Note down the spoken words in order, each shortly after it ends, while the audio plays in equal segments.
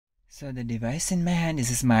So the device in my hand is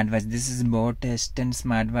a smartwatch. This is Boat S10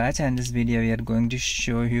 smartwatch, and this video we are going to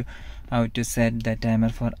show you how to set the timer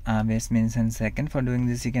for hours, minutes and seconds. For doing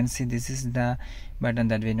this, you can see this is the button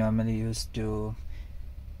that we normally use to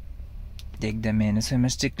take the menu. So you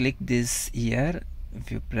must click this here.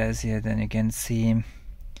 If you press here, then you can see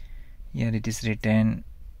here it is written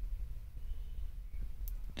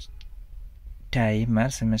timer.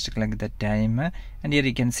 So you must click the timer, and here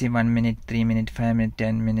you can see 1 minute, 3 minute, 5 minute,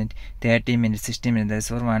 10 minute, 30 minutes, 60 minutes. That's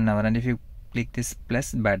for 1 hour. And if you click this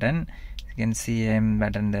plus button, you can see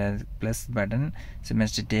button there, plus button. So you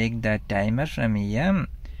must take the timer from here,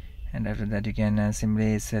 and after that you can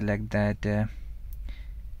simply select that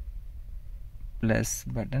plus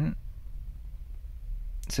button.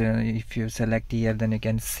 So if you select here, then you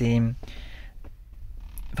can see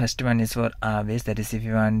first one is for hours. That is if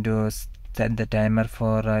you want to set the timer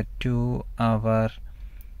for 2 hours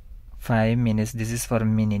 5 minutes. This is for a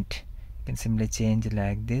minute. You can simply change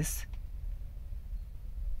like this,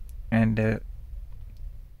 and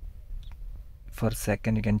for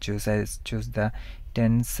second you can choose the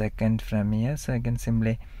 10 second from here. So I can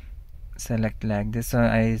simply select like this. So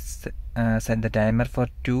I set the timer for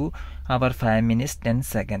 2 hours 5 minutes 10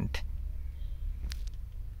 seconds.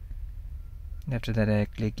 After that I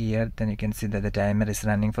click here, then you can see that the timer is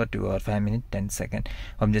running for 2 hours 5 minutes 10 seconds.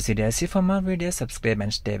 Hope this video. See for more videos, subscribe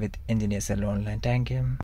and stay with Engineers Online. Thank you.